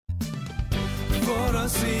for a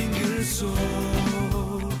single soul,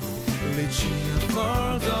 reaching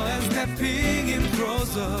further and stepping in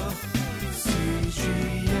closer.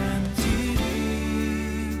 CGNTV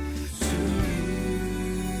to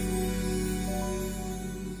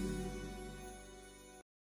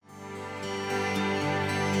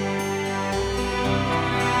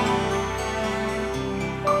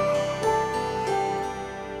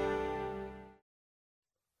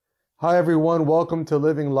Hi everyone, welcome to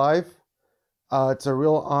Living Life. It's a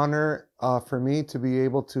real honor for me to be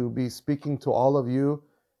able to be speaking to all of you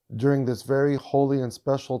during this very holy and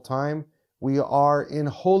special time. We are in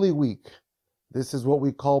Holy Week. This is what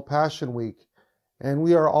we call Passion Week. And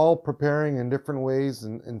we are all preparing in different ways,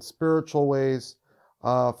 in spiritual ways,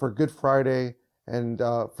 for Good Friday and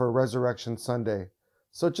for Resurrection Sunday.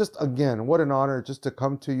 So just again, what an honor just to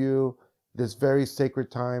come to you this very sacred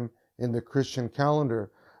time in the Christian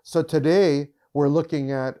calendar. So today we're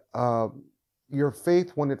looking at your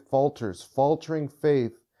faith when it falters, faltering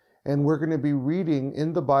faith. And we're going to be reading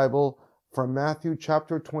in the Bible from Matthew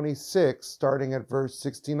chapter 26, starting at verse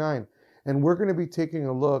 69. And we're going to be taking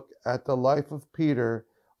a look at the life of Peter,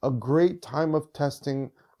 a great time of testing,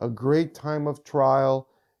 a great time of trial.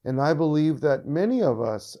 And I believe that many of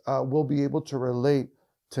us will be able to relate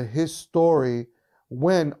to his story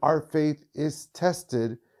when our faith is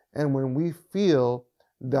tested and when we feel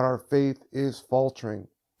that our faith is faltering.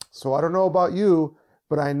 So I don't know about you,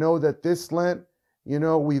 but I know that this Lent,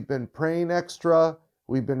 we've been praying extra,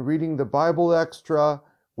 we've been reading the Bible extra,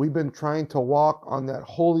 we've been trying to walk on that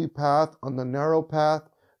holy path, on the narrow path,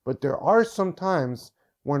 but there are some times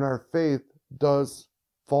when our faith does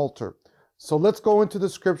falter. So let's go into the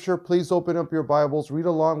scripture. Please open up your Bibles, read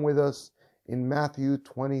along with us in Matthew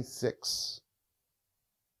 26.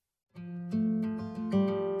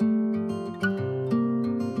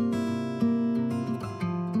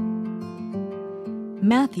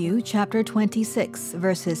 Matthew chapter 26,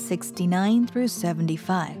 verses 69 through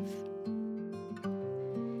 75.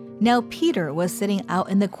 Now Peter was sitting out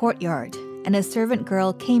in the courtyard, and a servant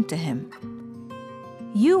girl came to him.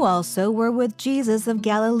 "You also were with Jesus of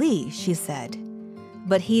Galilee," she said.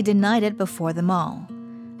 But he denied it before them all.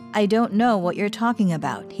 "I don't know what you're talking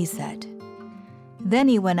about," he said. Then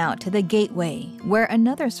he went out to the gateway, where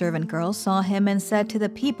another servant girl saw him and said to the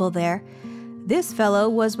people there, "This fellow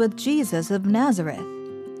was with Jesus of Nazareth."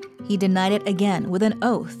 He denied it again with an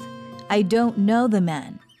oath, "I don't know the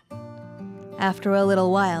man." After a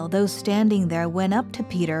little while, those standing there went up to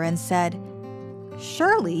Peter and said,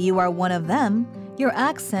 "Surely you are one of them. Your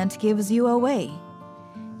accent gives you away."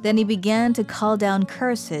 Then he began to call down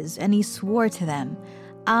curses, and he swore to them,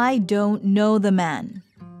 "I don't know the man."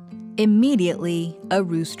 Immediately a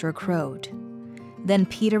rooster crowed. Then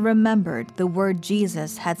Peter remembered the word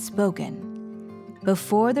Jesus had spoken,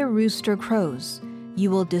 "Before the rooster crows, you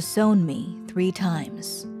will disown me 3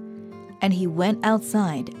 times." And he went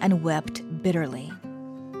outside and wept bitterly.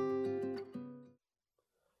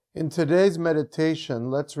 In today's meditation,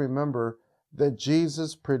 let's remember that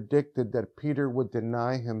Jesus predicted that Peter would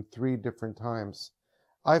deny him 3 different times.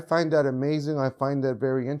 I find that amazing. I find that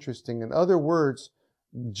very interesting. In other words,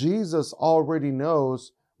 Jesus already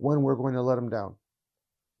knows when we're going to let him down.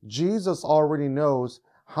 Jesus already knows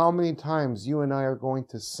how many times you and I are going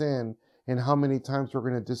to sin and how many times we're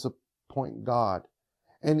going to disappoint God.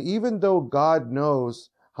 And even though God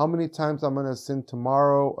knows how many times I'm going to sin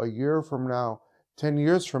tomorrow, a year from now, 10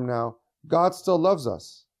 years from now, God still loves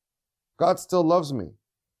us. God still loves me.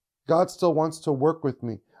 God still wants to work with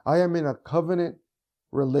me. I am in a covenant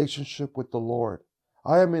relationship with the Lord.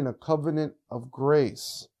 I am in a covenant of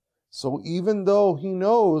grace. So even though he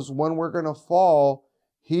knows when we're going to fall,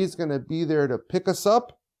 he's going to be there to pick us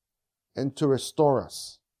up and to restore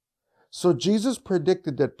us. So Jesus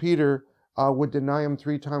predicted that Peter would deny him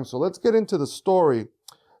 3 times. So let's get into the story.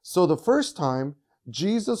 So the first time,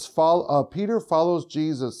 Peter follows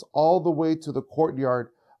Jesus all the way to the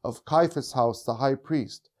courtyard of Caiaphas' house, the high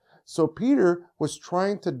priest. So Peter was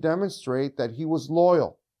trying to demonstrate that he was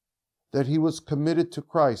loyal, that he was committed to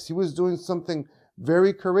Christ. He was doing something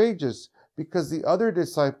very courageous because the other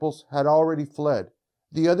disciples had already fled.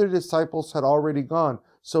 The other disciples had already gone.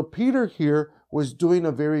 So Peter here was doing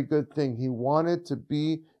a very good thing. He wanted to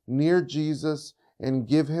be near Jesus and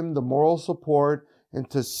give him the moral support and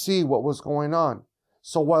to see what was going on.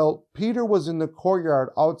 So while Peter was in the courtyard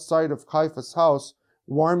outside of Caiaphas' house,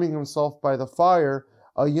 warming himself by the fire,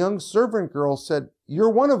 a young servant girl said, "You're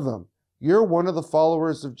one of them. You're one of the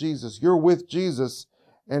followers of Jesus. You're with Jesus."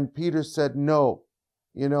 And Peter said, "No,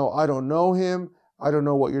 I don't know him. I don't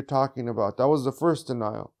know what you're talking about." That was the first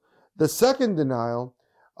denial. The second denial,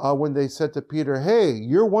 when they said to Peter, "Hey,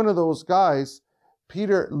 you're one of those guys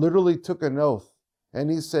Peter literally took an oath and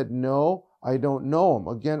he said, no, I don't know him.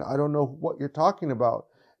 Again, I don't know what you're talking about.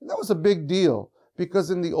 And that was a big deal because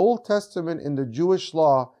in the Old Testament, in the Jewish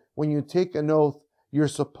law, when you take an oath, you're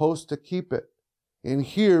supposed to keep it. And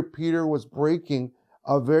here, Peter was breaking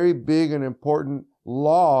a very big and important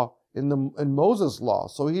law in Moses' law.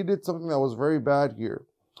 So he did something that was very bad here.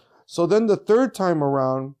 So then the third time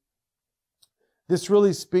around, this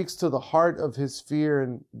really speaks to the heart of his fear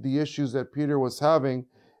and the issues that Peter was having,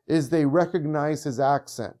 is they recognized his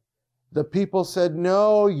accent. The people said,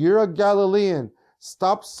 no, you're a Galilean.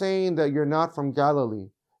 Stop saying that you're not from Galilee,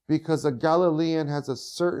 because a Galilean has a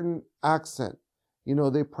certain accent. You know,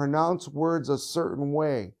 they pronounce words a certain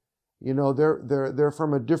way. You know, they're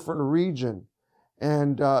from a different region.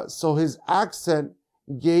 And so his accent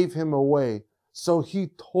gave him away. So he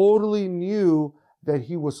totally knew that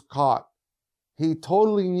he was caught. He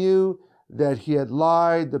totally knew that he had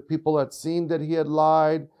lied. The people had seen that he had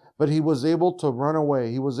lied, but he was able to run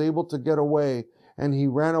away. He was able to get away. And he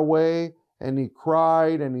ran away and he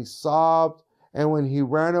cried and he sobbed. And when he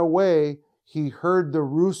ran away, he heard the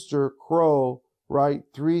rooster crow, right,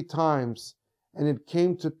 3 times. And it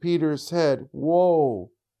came to Peter's head, whoa,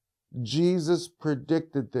 Jesus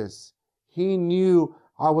predicted this. He knew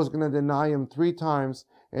I was going to deny him 3 times,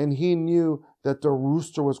 and he knew that the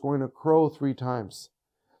rooster was going to crow 3 times.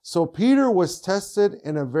 So Peter was tested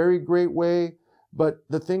in a very great way, but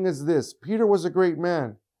the thing is this, Peter was a great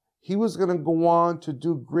man. He was going to go on to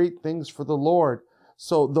do great things for the Lord.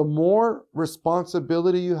 So the more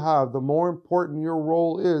responsibility you have, the more important your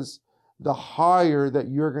role is, the higher that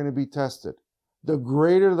you're going to be tested. The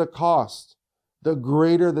greater the cost, the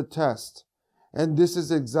greater the test. And this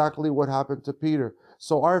is exactly what happened to Peter.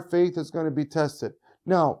 So our faith is going to be tested.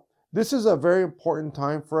 Now, this is a very important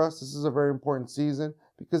time for us. This is a very important season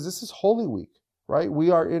because this is Holy Week, right? We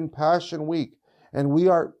are in Passion Week, and we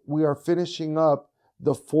are finishing up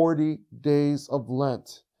the 40 days of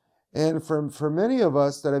Lent. And for many of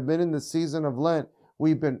us that have been in the season of Lent,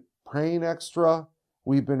 we've been praying extra.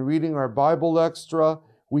 We've been reading our Bible extra.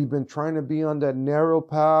 We've been trying to be on that narrow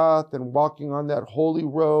path and walking on that holy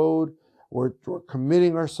road. We're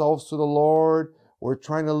committing ourselves to the Lord. We're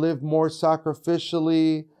trying to live more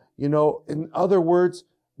sacrificially. You know, in other words,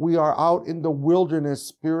 we are out in the wilderness,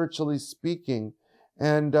 spiritually speaking.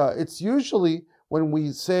 And it's usually when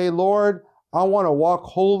we say, Lord, I want to walk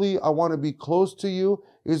holy, I want to be close to you,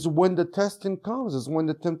 is when the testing comes, is when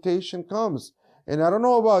the temptation comes. And I don't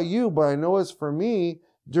know about you, but I know as for me,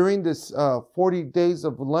 during this 40 days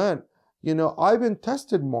of Lent, you know, I've been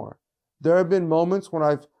tested more. There have been moments when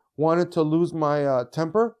I've wanted to lose my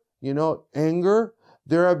temper, you know, anger.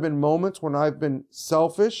 There have been moments when I've been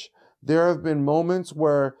selfish. There have been moments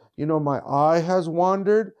where, you know, my eye has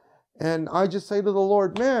wandered. And I just say to the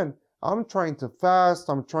Lord, man, I'm trying to fast.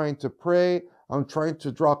 I'm trying to pray. I'm trying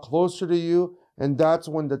to draw closer to you. And that's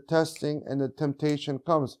when the testing and the temptation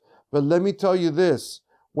comes. But let me tell you this.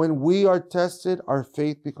 When we are tested, our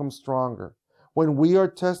faith becomes stronger. When we are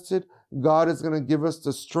tested, God is going to give us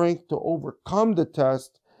the strength to overcome the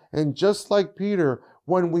test. And just like Peter,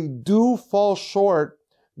 when we do fall short,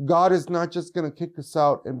 God is not just going to kick us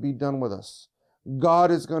out and be done with us. God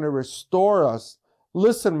is going to restore us.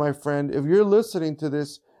 Listen, my friend, if you're listening to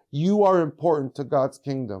this, you are important to God's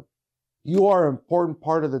kingdom. You are an important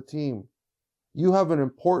part of the team. You have an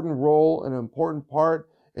important role, an important part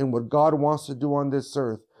in what God wants to do on this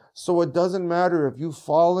earth. So it doesn't matter if you've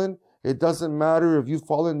fallen. It doesn't matter if you've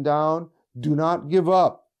fallen down. Do not give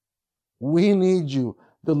up. We need you.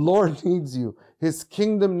 The Lord needs you. His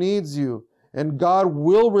kingdom needs you. And God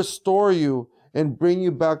will restore you and bring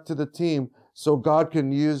you back to the team so God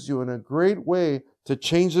can use you in a great way to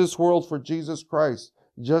change this world for Jesus Christ,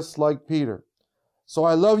 just like Peter. So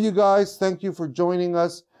I love you guys. Thank you for joining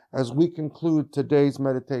us as we conclude today's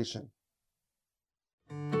meditation.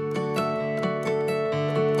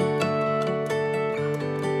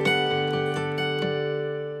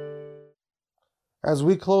 As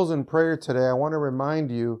we close in prayer today, I want to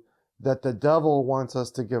remind you that the devil wants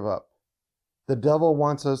us to give up. The devil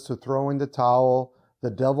wants us to throw in the towel.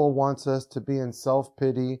 The devil wants us to be in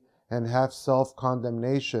self-pity and have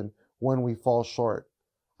self-condemnation when we fall short.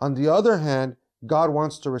 On the other hand, God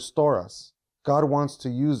wants to restore us. God wants to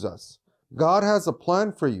use us. God has a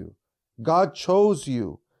plan for you. God chose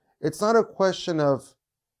you. It's not a question of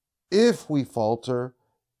if we falter.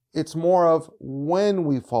 It's more of when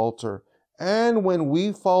we falter. And when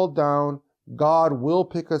we fall down, God will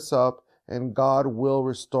pick us up and God will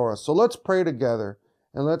restore us. So let's pray together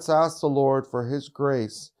and let's ask the Lord for His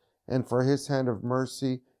grace and for His hand of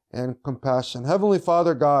mercy and compassion. Heavenly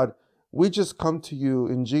Father God, we just come to you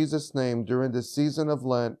in Jesus' name during this season of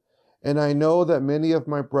Lent. And I know that many of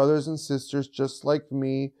my brothers and sisters, just like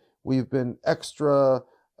me, we've been extra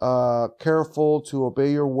careful to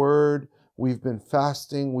obey your word. We've been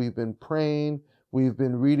fasting, we've been praying, we've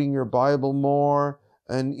been reading your Bible more.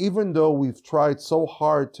 And even though we've tried so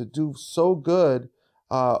hard to do so good,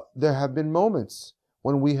 there have been moments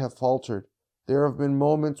when we have faltered. There have been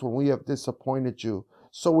moments when we have disappointed you.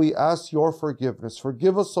 So we ask your forgiveness.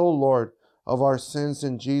 Forgive us, O Lord, of our sins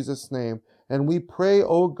in Jesus' name. And we pray,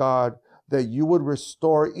 O God, that you would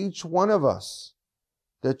restore each one of us,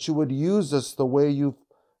 that you would use us the way you've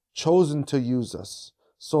chosen to use us.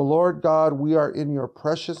 So, Lord God, we are in your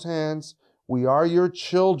precious hands. We are your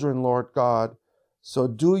children, Lord God. So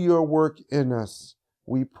do your work in us,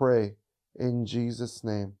 we pray, in Jesus'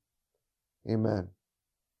 name. Amen.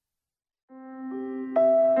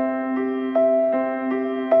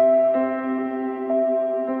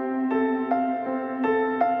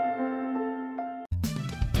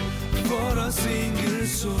 Våra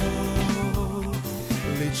singersång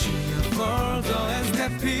Lecia Farda and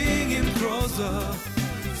stepping in closer